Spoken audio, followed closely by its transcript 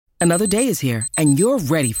Another day is here, and you're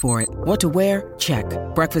ready for it. What to wear? Check.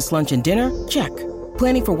 Breakfast, lunch, and dinner? Check.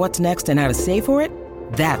 Planning for what's next and how to save for it?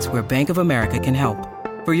 That's where Bank of America can help.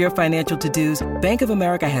 For your financial to-dos, Bank of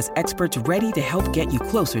America has experts ready to help get you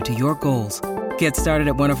closer to your goals. Get started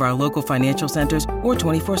at one of our local financial centers or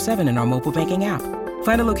 24/7 in our mobile banking app.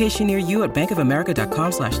 Find a location near you at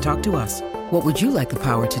bankofamerica.com/talktous. What would you like the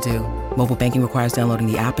power to do? Mobile banking requires downloading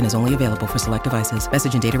the app and is only available for select devices.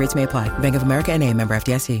 Message and data rates may apply. Bank of America N.A., member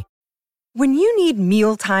FDIC. When you need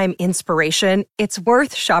mealtime inspiration, it's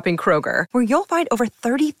worth shopping Kroger, where you'll find over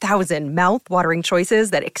 30,000 mouth-watering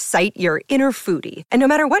choices that excite your inner foodie. And no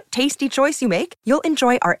matter what tasty choice you make, you'll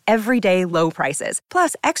enjoy our everyday low prices,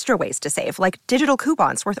 plus extra ways to save, like digital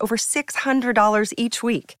coupons worth over $600 each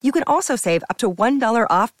week. You can also save up to $1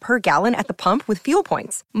 off per gallon at the pump with fuel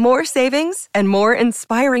points. More savings and more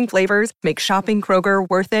inspiring flavors make shopping Kroger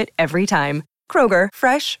worth it every time. Kroger,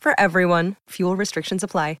 fresh for everyone. Fuel restrictions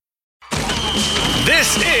apply.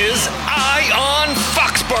 This is Eye on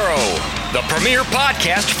Foxborough, the premier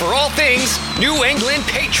podcast for all things New England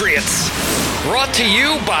Patriots. Brought to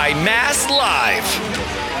you by Mass Live.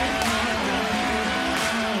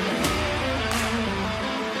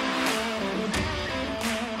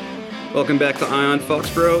 Welcome back to Eye on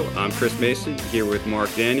Foxborough. I'm Chris Mason, here with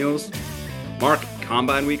Mark Daniels. Mark,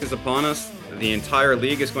 Combine Week is upon us. The entire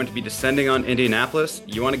league is going to be descending on Indianapolis.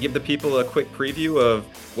 You want to give the people a quick preview of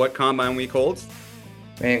what Combine Week holds?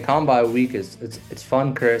 Man, Combine Week it's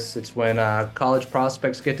fun, Chris. It's when college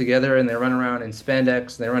prospects get together and they run around in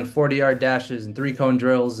spandex. And they run 40-yard dashes and three-cone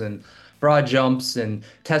drills and broad jumps and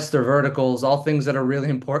test their verticals, all things that are really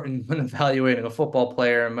important when evaluating a football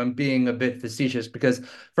player. And I'm being a bit facetious because,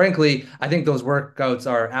 frankly, I think those workouts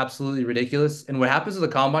are absolutely ridiculous. And what happens to the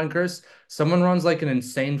Combine, Chris, someone runs like an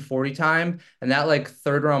insane 40 time, and that like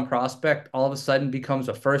third round prospect all of a sudden becomes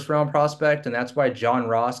a first round prospect. And that's why John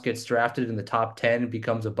Ross gets drafted in the top 10 and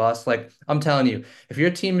becomes a bust. Like, I'm telling you, if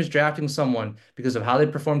your team is drafting someone because of how they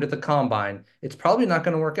performed at the Combine, it's probably not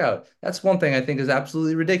going to work out. That's one thing I think is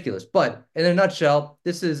absolutely ridiculous. But in a nutshell,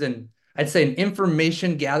 this is I'd say an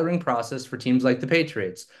information gathering process for teams like the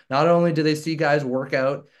Patriots. Not only do they see guys work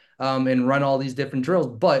out and run all these different drills,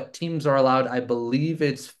 but teams are allowed, I believe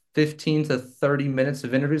it's 15 to 30 minutes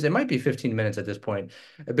of interviews. It might be 15 minutes at this point.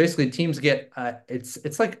 Basically, teams get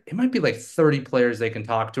it's like it might be like 30 players they can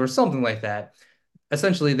talk to or something like that.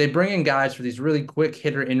 Essentially, they bring in guys for these really quick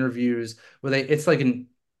hitter interviews where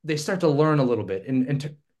they start to learn a little bit.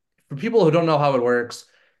 For people who don't know how it works,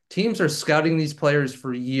 teams are scouting these players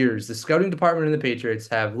for years. The scouting department in the Patriots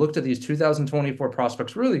have looked at these 2024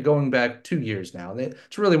 prospects really going back 2 years now.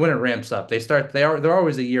 It's really when it ramps up. They're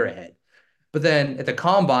always a year ahead. But then at the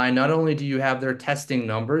Combine, not only do you have their testing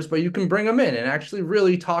numbers, but you can bring them in and actually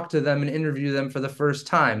really talk to them and interview them for the first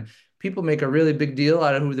time. People make a really big deal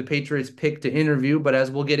out of who the Patriots pick to interview, but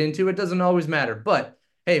as we'll get into, it doesn't always matter. But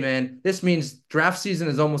hey, man, this means draft season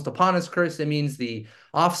is almost upon us, Chris. It means the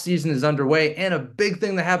offseason is underway. And a big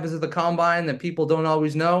thing that happens at the Combine that people don't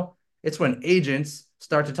always know, it's when agents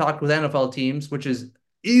start to talk with NFL teams, which is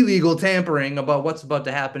illegal tampering about what's about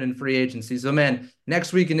to happen in free agency. So, man,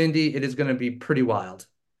 next week in Indy, it is going to be pretty wild.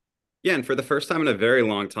 Yeah, and for the first time in a very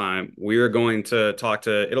long time, we are going to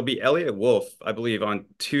it'll be Elliot Wolf, I believe, on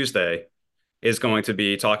Tuesday, is going to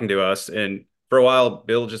be talking to us. And for a while,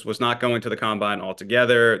 Bill just was not going to the Combine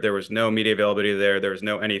altogether. There was no media availability there. There was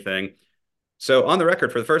no anything. So on the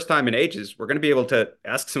record, for the first time in ages, we're going to be able to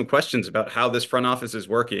ask some questions about how this front office is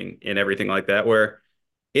working and everything like that, where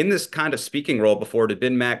in this kind of speaking role before it had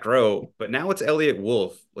been Matt Groh, but now it's Elliot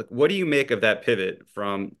Wolf. Like, what do you make of that pivot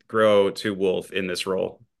from Groh to Wolf in this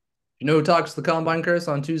role? You know who talks to the Combine, Chris,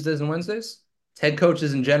 on Tuesdays and Wednesdays? It's head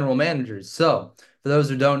coaches and general managers. So for those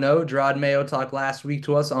who don't know, Gerard Mayo talked last week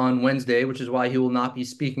to us on Wednesday, which is why he will not be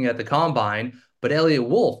speaking at the Combine. But Elliot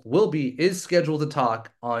Wolf is scheduled to talk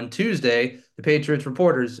on Tuesday. The Patriots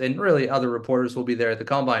reporters and really other reporters will be there at the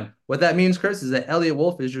Combine. What that means, Chris, is that Elliot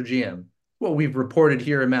Wolf is your GM. What we've reported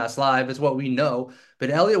here in Mass Live is what we know, but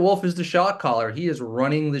Elliot Wolf is the shot caller. He is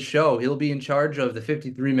running the show. He'll be in charge of the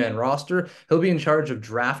 53-man roster. He'll be in charge of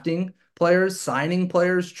drafting players, signing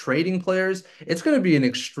players, trading players. It's going to be an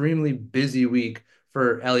extremely busy week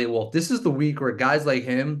for Elliot Wolf. This is the week where guys like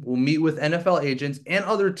him will meet with NFL agents and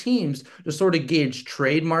other teams to sort of gauge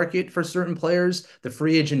trade market for certain players, the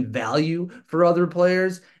free agent value for other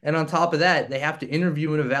players. And on top of that, they have to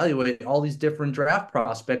interview and evaluate all these different draft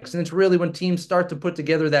prospects. And it's really when teams start to put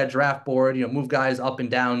together that draft board, move guys up and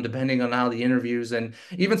down depending on how the interviews and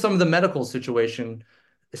even some of the medical situation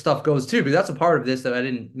stuff goes too, because that's a part of this that I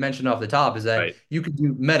didn't mention off the top is that Right. you can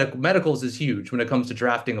do medicals is huge when it comes to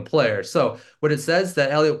drafting a player. So what it says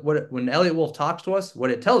that when Elliot Wolf talks to us, what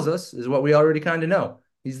it tells us is what we already kind of know.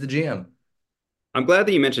 He's the GM. I'm glad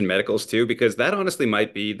that you mentioned medicals too, because that honestly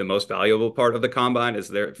might be the most valuable part of the combine is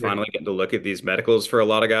they're Yeah. finally getting to look at these medicals for a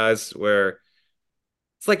lot of guys where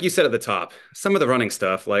it's like you said at the top, some of the running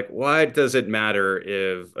stuff, like why does it matter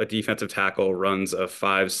if a defensive tackle runs a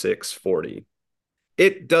 5.6 40?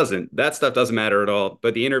 It doesn't. That stuff doesn't matter at all.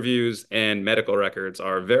 But the interviews and medical records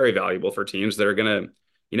are very valuable for teams that are gonna,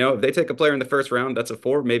 if they take a player in the first round, that's a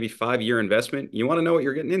 4, maybe 5 year investment. You want to know what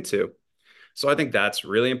you're getting into. So I think that's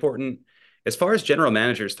really important. As far as general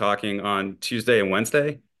managers talking on Tuesday and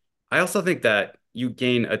Wednesday, I also think that you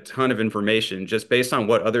gain a ton of information just based on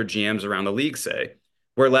what other GMs around the league say.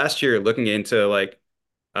 Where last year, looking into like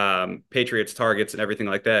Patriots targets and everything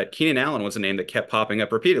like that, Keenan Allen was a name that kept popping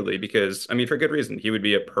up repeatedly because, I mean, for good reason. He would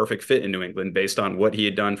be a perfect fit in New England based on what he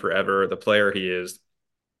had done forever, the player he is.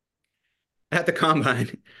 At the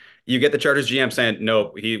combine, you get the Chargers GM saying,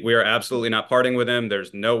 "No, we are absolutely not parting with him.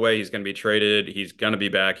 There's no way he's going to be traded. He's going to be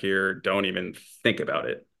back here. Don't even think about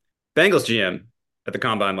it." Bengals GM at the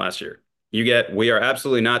combine last year. We are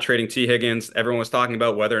absolutely not trading T. Higgins. Everyone was talking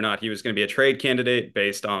about whether or not he was going to be a trade candidate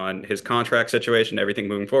based on his contract situation, everything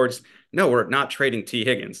moving forwards. No, we're not trading T.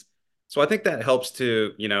 Higgins. So I think that helps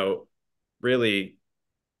to, really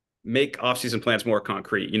make offseason plans more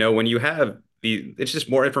concrete. When you have it's just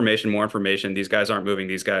more information, more information. These guys aren't moving.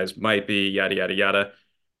 These guys might be yada, yada, yada.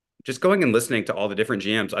 Just going and listening to all the different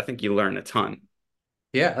GMs, I think you learn a ton.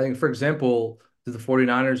 Yeah, I think, for example, do the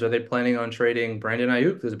 49ers, are they planning on trading Brandon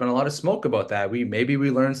Ayuk? There's been a lot of smoke about that. We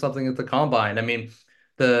learned something at the combine. I mean,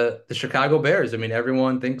 the Chicago Bears, I mean,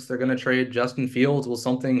 everyone thinks they're going to trade Justin Fields. Will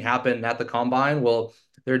something happen at the combine? Will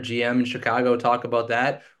their GM in Chicago talk about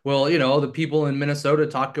that? Will, the people in Minnesota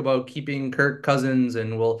talk about keeping Kirk Cousins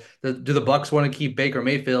and do the Bucks want to keep Baker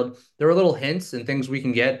Mayfield? There are little hints and things we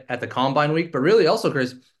can get at the combine week, but really also,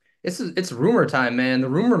 Chris, it's rumor time, man. The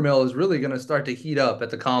rumor mill is really going to start to heat up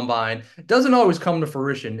at the combine. It doesn't always come to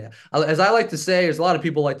fruition. As I like to say, as a lot of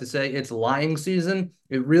people like to say, it's lying season.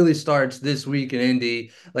 It really starts this week in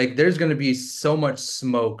Indy. Like there's going to be so much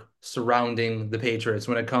smoke surrounding the Patriots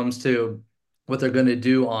when it comes to what they're going to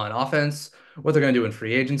do on offense, what they're going to do in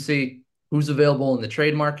free agency, who's available in the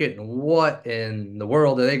trade market, and what in the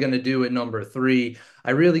world are they going to do at number three.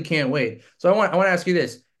 I really can't wait. So I want to ask you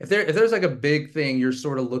this. If there's like a big thing you're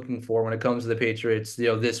sort of looking for when it comes to the Patriots,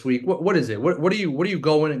 this week, what is it? What are you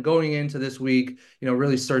going into this week,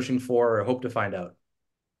 really searching for or hope to find out?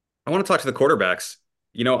 I want to talk to the quarterbacks.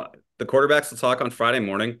 You know, the quarterbacks will talk on Friday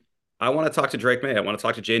morning. I want to talk to Drake May. I want to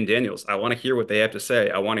talk to Jaden Daniels. I want to hear what they have to say.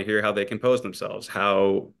 I want to hear how they compose themselves,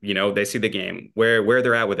 how, they see the game, where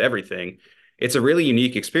they're at with everything. It's a really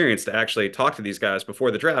unique experience to actually talk to these guys before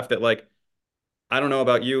the draft that like I don't know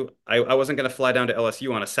about you. I wasn't going to fly down to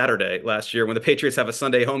LSU on a Saturday last year when the Patriots have a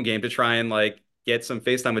Sunday home game to try and like get some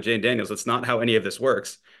FaceTime with Jane Daniels. That's not how any of this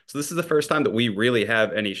works. So this is the first time that we really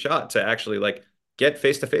have any shot to actually like get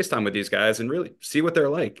face to face time with these guys and really see what they're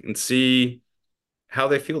like and see how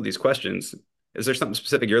they feel these questions. Is there something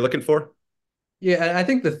specific you're looking for? Yeah, and I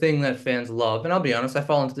think the thing that fans love, and I'll be honest, I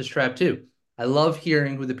fall into this trap too. I love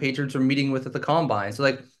hearing who the Patriots are meeting with at the combine. So,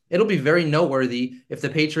 like, it'll be very noteworthy if the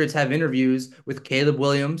Patriots have interviews with Caleb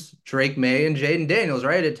Williams, Drake May, and Jaden Daniels,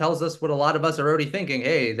 right? It tells us what a lot of us are already thinking.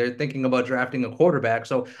 Hey, they're thinking about drafting a quarterback.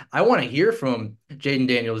 So, I want to hear from Jaden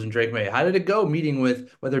Daniels and Drake May. How did it go meeting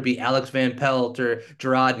with whether it be Alex Van Pelt or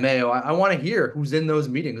Gerard Mayo? I want to hear who's in those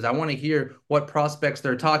meetings. I want to hear what prospects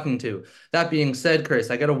they're talking to. That being said,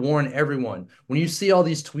 Chris, I got to warn everyone. When you see all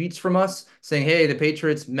these tweets from us saying, hey, the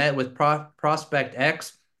Patriots met with prospect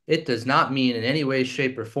X, it does not mean in any way,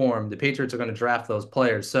 shape, or form the Patriots are going to draft those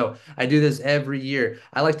players. So I do this every year.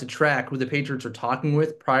 I like to track who the Patriots are talking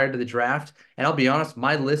with prior to the draft. And I'll be honest,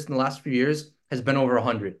 my list in the last few years has been over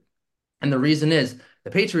 100. And the reason is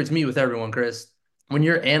the Patriots meet with everyone, Chris. When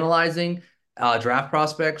you're analyzing draft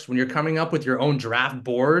prospects, when you're coming up with your own draft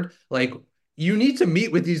board, like you need to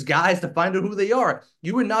meet with these guys to find out who they are.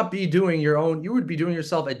 You would not be doing your own, you would be doing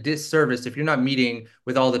yourself a disservice if you're not meeting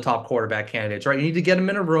with all the top quarterback candidates, right? You need to get them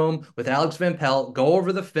in a room with Alex Van Pelt, go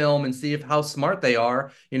over the film and see if how smart they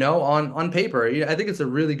are, on paper. I think it's a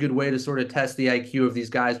really good way to sort of test the IQ of these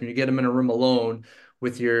guys when you get them in a room alone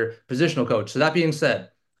with your positional coach. So that being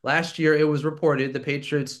said, last year, it was reported the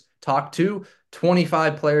Patriots talked to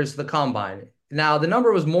 25 players to the combine. Now, the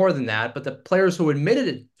number was more than that, but the players who admitted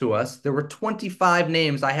it to us, there were 25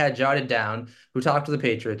 names I had jotted down who talked to the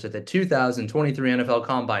Patriots at the 2023 NFL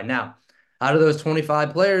Combine. Now, out of those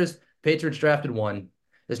 25 players, Patriots drafted one.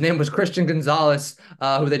 His name was Christian Gonzalez,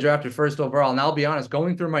 who they drafted first overall. And I'll be honest,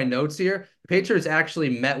 going through my notes here, the Patriots actually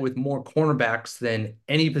met with more cornerbacks than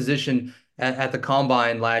any position at the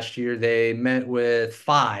combine last year. They met with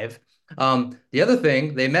five. The other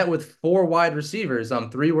thing, they met with four wide receivers.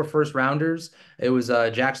 Three were first rounders. It was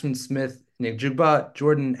Jackson Smith, Nick Jugba,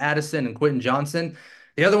 Jordan Addison, and Quentin Johnson.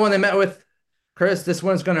 The other one they met with, Chris, this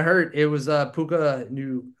one's gonna hurt. It was Puka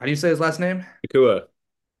New. How do you say his last name? Nakua.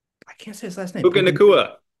 I can't say his last name. Puka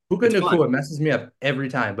Nakua. Puka It's fine. Nacua messes me up every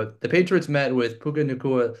time, but the Patriots met with Puka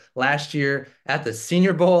Nacua last year at the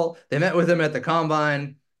Senior Bowl. They met with him at the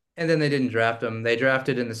Combine, and then they didn't draft him. They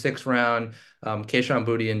drafted in the sixth round Kayshon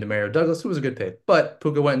Boutte and Demario Douglas, who was a good pick, but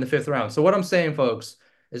Puka went in the fifth round. So what I'm saying, folks,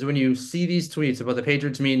 is when you see these tweets about the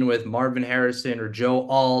Patriots meeting with Marvin Harrison or Joe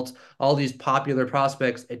Alt, all these popular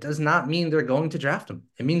prospects, it does not mean they're going to draft them.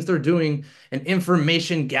 It means they're doing an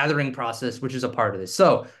information gathering process, which is a part of this.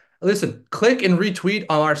 So listen, click and retweet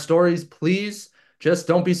on our stories, please. Just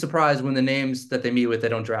don't be surprised when the names that they meet with, they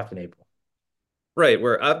don't draft in April. Right,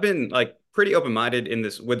 where I've been like pretty open-minded in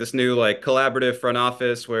this with this new like collaborative front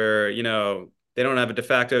office where, they don't have a de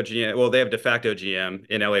facto GM. Well, they have de facto GM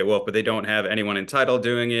in LA Wolf, but they don't have anyone entitled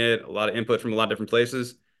doing it. A lot of input from a lot of different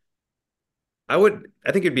places. I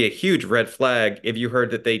think it'd be a huge red flag if you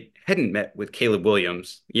heard that they hadn't met with Caleb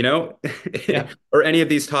Williams, Yeah. or any of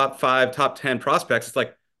these top five, top 10 prospects. It's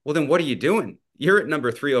like, well, then what are you doing? You're at number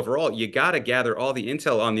three overall. You got to gather all the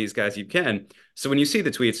intel on these guys you can. So when you see the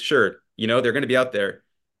tweets, sure, they're going to be out there.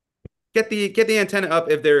 Get the antenna up.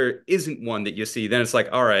 If there isn't one that you see, then it's like,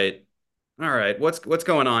 all right, what's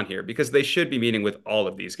going on here? Because they should be meeting with all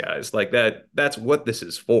of these guys. Like that. That's what this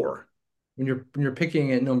is for. When you're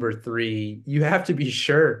picking at number three, you have to be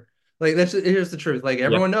sure. Like here's the truth. Like Yep.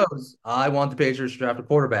 everyone knows, I want the Patriots to draft a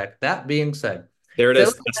quarterback. That being said, There it they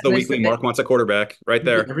look is. at That's that the and they weekly say Mark wants a quarterback right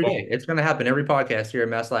there. every day. Boom. It's going to happen every podcast here at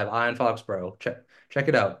Mass Live. Ion Foxborough. Check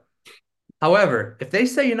it out. However, if they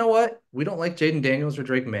say, you know what, we don't like Jaden Daniels or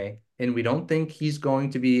Drake May, and we don't think he's going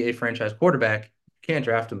to be a franchise quarterback, you can't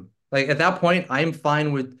draft him. Like at that point, I'm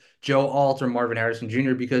fine with Joe Alt or Marvin Harrison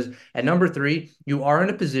Jr. because at number three, you are in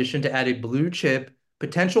a position to add a blue chip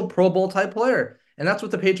potential Pro Bowl type player. And that's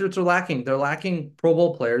what the Patriots are lacking. They're lacking Pro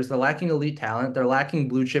Bowl players. They're lacking elite talent. They're lacking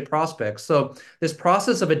blue chip prospects. So this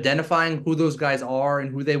process of identifying who those guys are and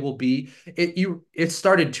who they will be, it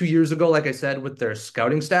started 2 years ago, like I said, with their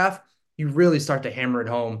scouting staff. You really start to hammer it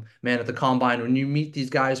home, man, at the combine when you meet these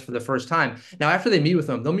guys for the first time. Now, after they meet with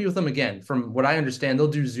them, they'll meet with them again. From what I understand, they'll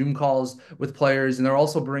do Zoom calls with players, and they'll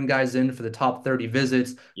also bring guys in for the top 30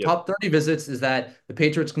 visits. Yep. Top 30 visits is that the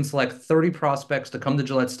Patriots can select 30 prospects to come to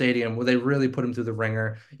Gillette Stadium where they really put them through the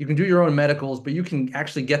ringer. You can do your own medicals, but you can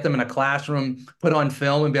actually get them in a classroom, put on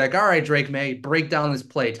film, and be like, all right, Drake May, break down this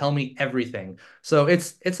play. Tell me everything. So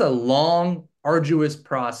it's a long, arduous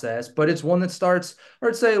process, but it's one that starts, or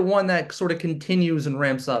I'd say one that sort of continues and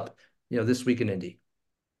ramps up, this week in Indy.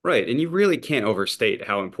 Right. And you really can't overstate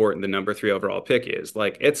how important the number three overall pick is.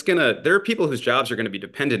 Like there are people whose jobs are going to be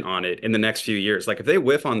dependent on it in the next few years. Like if they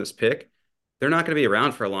whiff on this pick, they're not going to be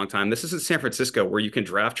around for a long time. This isn't San Francisco where you can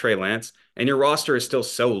draft Trey Lance and your roster is still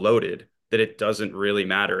so loaded that it doesn't really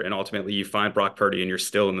matter. And ultimately you find Brock Purdy and you're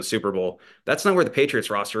still in the Super Bowl. That's not where the Patriots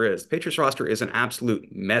roster is. The Patriots roster is an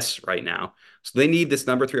absolute mess right now. So they need this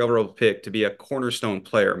number three overall pick to be a cornerstone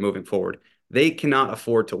player moving forward. They cannot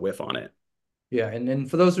afford to whiff on it. Yeah, and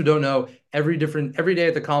for those who don't know, every day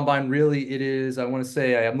at the combine, really it is, I want to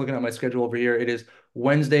say, I'm looking at my schedule over here. It is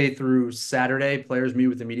Wednesday through Saturday. Players meet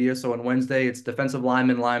with the media. So on Wednesday, it's defensive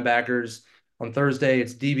linemen, linebackers. On Thursday,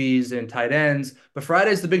 it's DBs and tight ends. But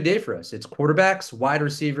Friday's the big day for us. It's quarterbacks, wide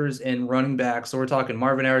receivers, and running backs. So we're talking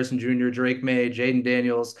Marvin Harrison Jr., Drake May, Jaden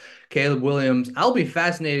Daniels, Caleb Williams. I'll be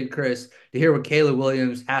fascinated, Chris, to hear what Caleb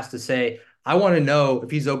Williams has to say. I want to know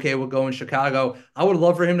if he's okay with going Chicago. I would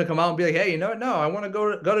love for him to come out and be like, "Hey, no, I want to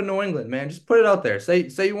go to New England, man. Just put it out there. Say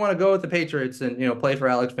you want to go with the Patriots and play for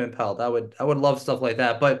Alex Van Pelt. I would love stuff like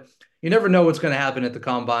that. But you never know what's going to happen at the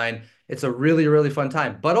combine. It's a really really fun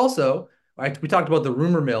time. But also, we talked about the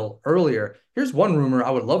rumor mill earlier. Here's one rumor I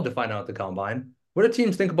would love to find out at the combine. What do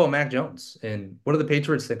teams think about Mac Jones, and what do the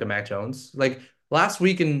Patriots think of Mac Jones? Like last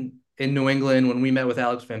week in New England when we met with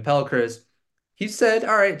Alex Van Pelt, Chris, he said,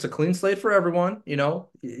 all right, it's a clean slate for everyone.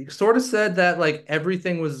 He sort of said that like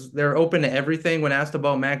they're open to everything when asked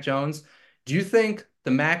about Mac Jones. Do you think the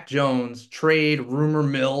Mac Jones trade rumor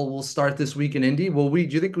mill will start this week in Indy? Do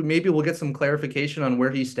you think maybe we'll get some clarification on where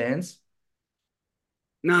he stands?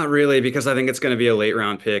 Not really, because I think it's going to be a late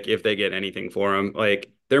round pick if they get anything for him.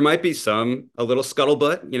 Like there might be a little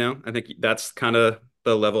scuttlebutt. I think that's kind of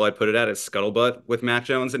the level I'd put it at is scuttlebutt with Mac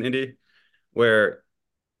Jones in Indy, where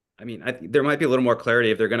I mean, there might be a little more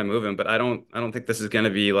clarity if they're going to move him, but I don't think this is going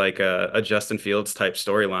to be like a Justin Fields type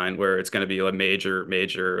storyline where it's going to be a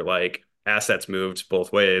major like assets moved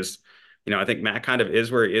both ways. I think Matt kind of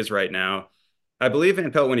is where he is right now. I believe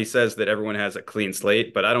Van Pelt when he says that everyone has a clean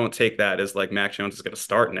slate, but I don't take that as like Mac Jones is going to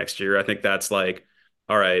start next year. I think that's like,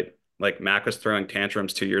 all right, like Mac was throwing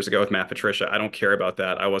tantrums 2 years ago with Matt Patricia. I don't care about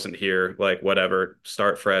that. I wasn't here. Like, whatever,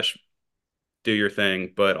 start fresh, do your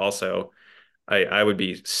thing. But also, I would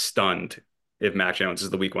be stunned if Mac Jones is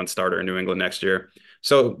the week 1 starter in New England next year.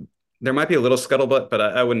 So there might be a little scuttlebutt, but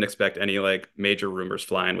I wouldn't expect any like major rumors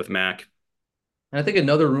flying with Mac. And I think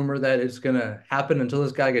another rumor that is going to happen until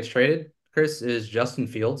this guy gets traded, Chris, is Justin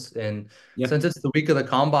Fields. And Yeah. since it's the week of the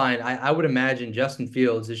combine, I would imagine Justin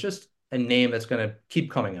Fields is just a name that's going to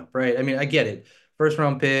keep coming up, right? I mean, I get it. First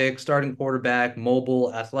round pick, starting quarterback,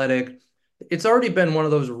 mobile, athletic. It's already been one of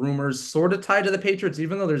those rumors sort of tied to the Patriots,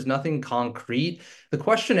 even though there's nothing concrete. The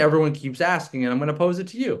question everyone keeps asking, and I'm going to pose it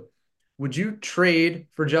to you. Would you trade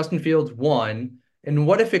for Justin Fields one? And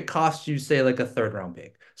what if it cost you, say, like a third round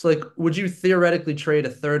pick? So, like, would you theoretically trade a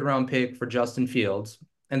third round pick for Justin Fields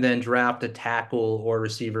and then draft a tackle or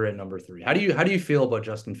receiver at number three? How do you feel about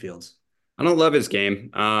Justin Fields? I don't love his game.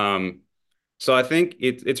 So I think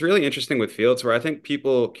it's really interesting with Fields where I think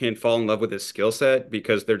people can fall in love with his skill set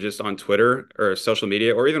because they're just on Twitter or social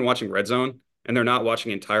media or even watching Red Zone and they're not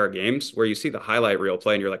watching entire games where you see the highlight reel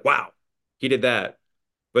play and you're like, wow, he did that.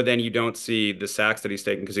 But then you don't see the sacks that he's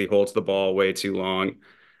taking because he holds the ball way too long.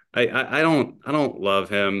 I don't love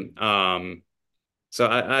him. So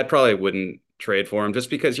I probably wouldn't trade for him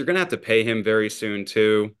just because you're gonna have to pay him very soon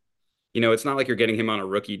too. It's not like you're getting him on a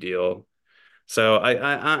rookie deal. So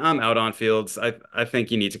I'm out on Fields. I think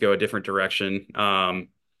you need to go a different direction.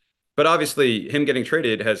 But obviously, him getting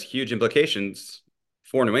traded has huge implications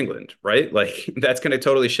for New England, right? Like that's going to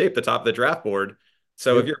totally shape the top of the draft board.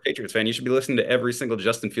 So if Yep. you're a Patriots fan, you should be listening to every single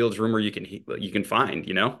Justin Fields rumor you can find.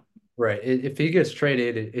 Right. If he gets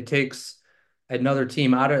traded, it takes another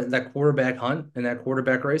team out of that quarterback hunt and that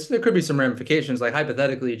quarterback race. There could be some ramifications. Like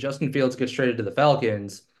hypothetically, Justin Fields gets traded to the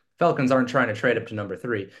Falcons. Falcons aren't trying to trade up to number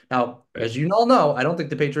three. Now, Right. as you all know, I don't think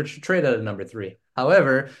the Patriots should trade out of number three.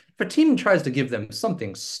 However, if a team tries to give them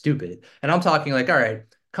something stupid, and I'm talking like, all right,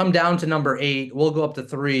 come down to number eight, we'll go up to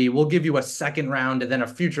three, we'll give you a second round and then a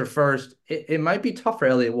future first. It might be tough for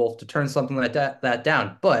Elliott Wolf to turn something like that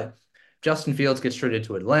down. But Justin Fields gets traded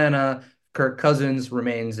to Atlanta. Kirk Cousins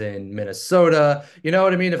remains in Minnesota. You know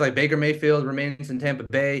what I mean? If like Baker Mayfield remains in Tampa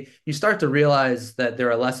Bay, you start to realize that there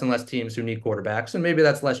are less and less teams who need quarterbacks, and maybe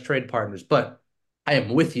that's less trade partners. But I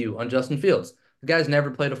am with you on Justin Fields. The guy's never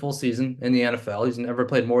played a full season in the NFL. He's never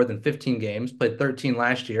played more than 15 games, played 13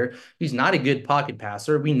 last year. He's not a good pocket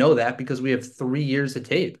passer. We know that because we have 3 years of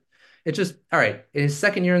tape. It's just, all right. In his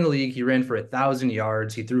second year in the league, he ran for 1,000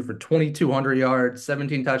 yards. He threw for 2,200 yards,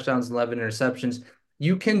 17 touchdowns, 11 interceptions.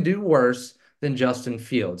 You can do worse than Justin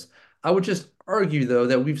Fields. I would just argue, though,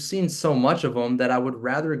 that we've seen so much of him that I would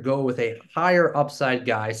rather go with a higher upside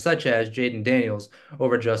guy, such as Jaden Daniels,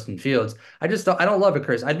 over Justin Fields. I don't love it,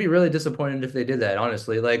 Chris. I'd be really disappointed if they did that,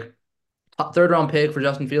 honestly. Like, third round pick for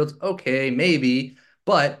Justin Fields, okay, maybe.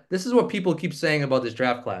 But this is what people keep saying about this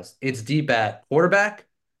draft class. It's deep at quarterback,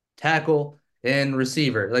 tackle, and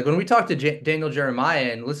receiver. Like when we talk to Daniel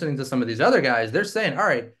Jeremiah and listening to some of these other guys, they're saying, all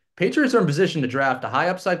right, Patriots are in position to draft a high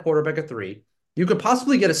upside quarterback at three. You could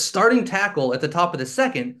possibly get a starting tackle at the top of the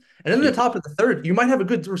second. And then at the top of the third, you might have a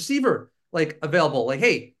good receiver like available. Like,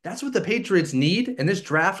 hey, that's what the Patriots need. And this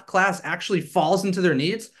draft class actually falls into their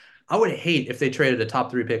needs. I would hate if they traded a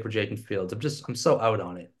top three pick for Jaden Fields. I'm so out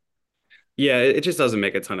on it. Yeah, it just doesn't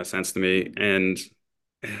make a ton of sense to me, and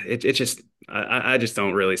it just I just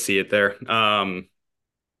don't really see it there.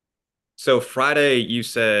 So Friday, you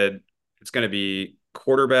said it's going to be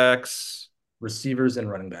quarterbacks. Receivers and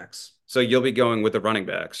running backs. So you'll be going with the running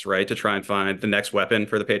backs, right, to try and find the next weapon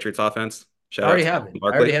for the Patriots offense. I Shout out already to have it. I already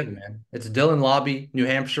Barkley. have it, man. It's Dylan Lobby, New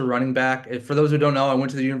Hampshire running back. For those who don't know, I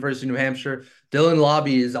went to the University of New Hampshire. Dylan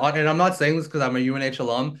Lobby is on, and I'm not saying this because I'm a UNH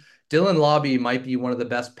alum. Dylan Lobby might be one of the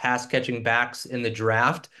best pass catching backs in the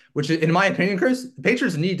draft, which, in my opinion, Chris, the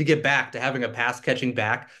Patriots need to get back to having a pass catching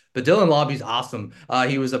back. But Dylan Lobby's awesome.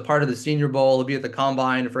 He was a part of the Senior Bowl. He'll be at the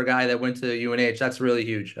Combine for a guy that went to UNH. That's really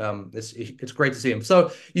huge. It's great to see him.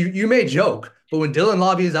 So you may joke, but when Dylan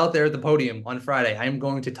Lobby is out there at the podium on Friday, I'm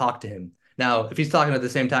going to talk to him. Now, if he's talking at the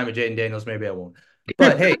same time as Jaden Daniels, maybe I won't.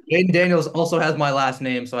 But hey, Jaden Daniels also has my last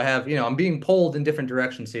name. So I have, I'm being pulled in different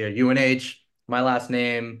directions here. UNH, my last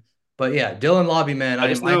name. But yeah, Dylan Lobby, man, I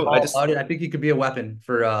just I'm know, I all just, about it. I think he could be a weapon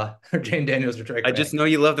for Jane Daniels or Drake I May. just know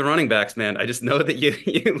you love the running backs, man. I just know that you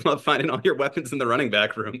you love finding all your weapons in the running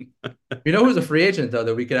back room. You know who's a free agent though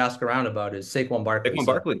that we could ask around about is Saquon Barkley. Saquon So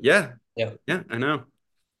Barkley, yeah, yeah. yeah, I know.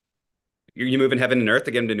 You moving heaven and earth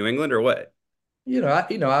to get him to New England or what?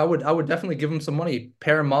 I would definitely give him some money,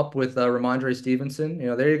 pair him up with Ramondre Stevenson.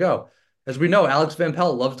 There you go. As we know, Alex Van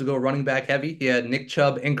Pelt loves to go running back heavy. He had Nick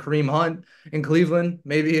Chubb and Kareem Hunt in Cleveland.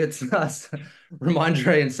 Maybe it's us,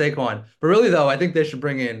 Ramondre and Saquon. But really, though, I think they should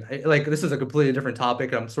bring in like this is a completely different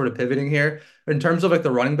topic. I'm sort of pivoting here. In terms of like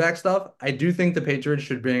the running back stuff, I do think the Patriots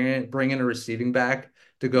should bring in a receiving back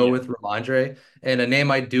to go Yeah. with Ramondre. And a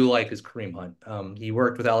name I do like is Kareem Hunt. He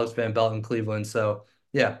worked with Alex Van Pelt in Cleveland, so.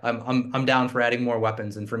 Yeah, I'm down for adding more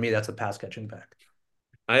weapons, and for me, that's a pass catching back.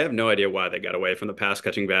 I have no idea why they got away from the pass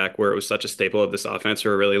catching back where it was such a staple of this offense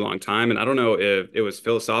for a really long time. And I don't know if it was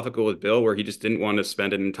philosophical with Bill where he just didn't want to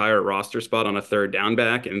spend an entire roster spot on a third down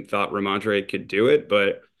back and thought Ramondre could do it.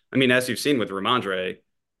 But I mean, as you've seen with Ramondre,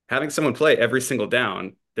 having someone play every single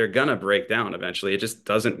down, they're gonna break down eventually. It just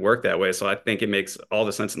doesn't work that way. So I think it makes all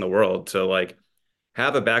the sense in the world to like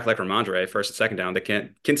have a back like Ramondre, first and second down, that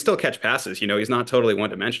can still catch passes. He's not totally one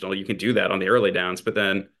dimensional. You can do that on the early downs, but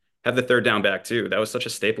then have the third down back too. That was such a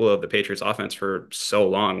staple of the Patriots offense for so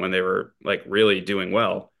long when they were like really doing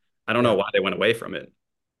well. I don't know Yeah. why they went away from it.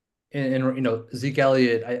 And Zeke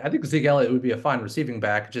Elliott, I think Zeke Elliott would be a fine receiving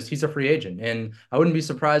back. Just he's a free agent, and I wouldn't be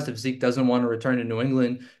surprised if Zeke doesn't want to return to New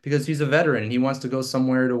England because he's a veteran and he wants to go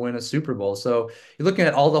somewhere to win a Super Bowl. So you're looking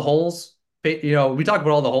at all the holes. We talk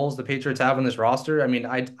about all the holes the Patriots have on this roster. I mean,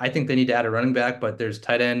 I think they need to add a running back, but there's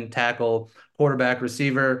tight end, tackle, quarterback,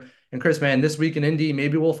 receiver, and Chris, man, this week in Indy,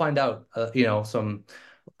 maybe we'll find out.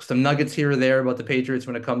 Some nuggets here or there about the Patriots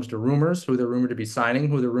when it comes to rumors, who they're rumored to be signing,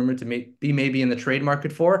 who they're rumored to be maybe in the trade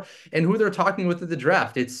market for, and who they're talking with at the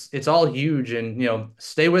draft. It's all huge, and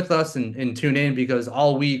stay with us and tune in because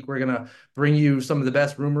all week we're gonna bring you some of the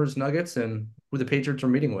best rumors, nuggets, and who the Patriots are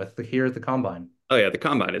meeting with here at the Combine. Oh yeah, the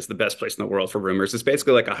combine is the best place in the world for rumors. It's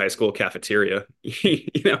basically like a high school cafeteria, you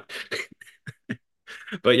know.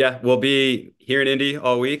 But yeah, we'll be here in Indy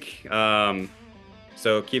all week.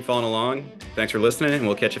 So keep following along. Thanks for listening, and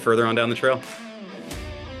we'll catch you further on down the trail.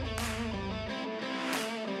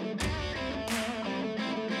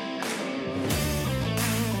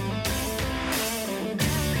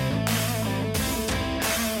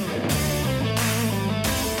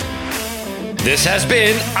 This has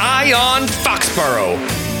been Eye on Foxborough,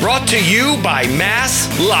 brought to you by Mass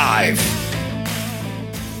Live.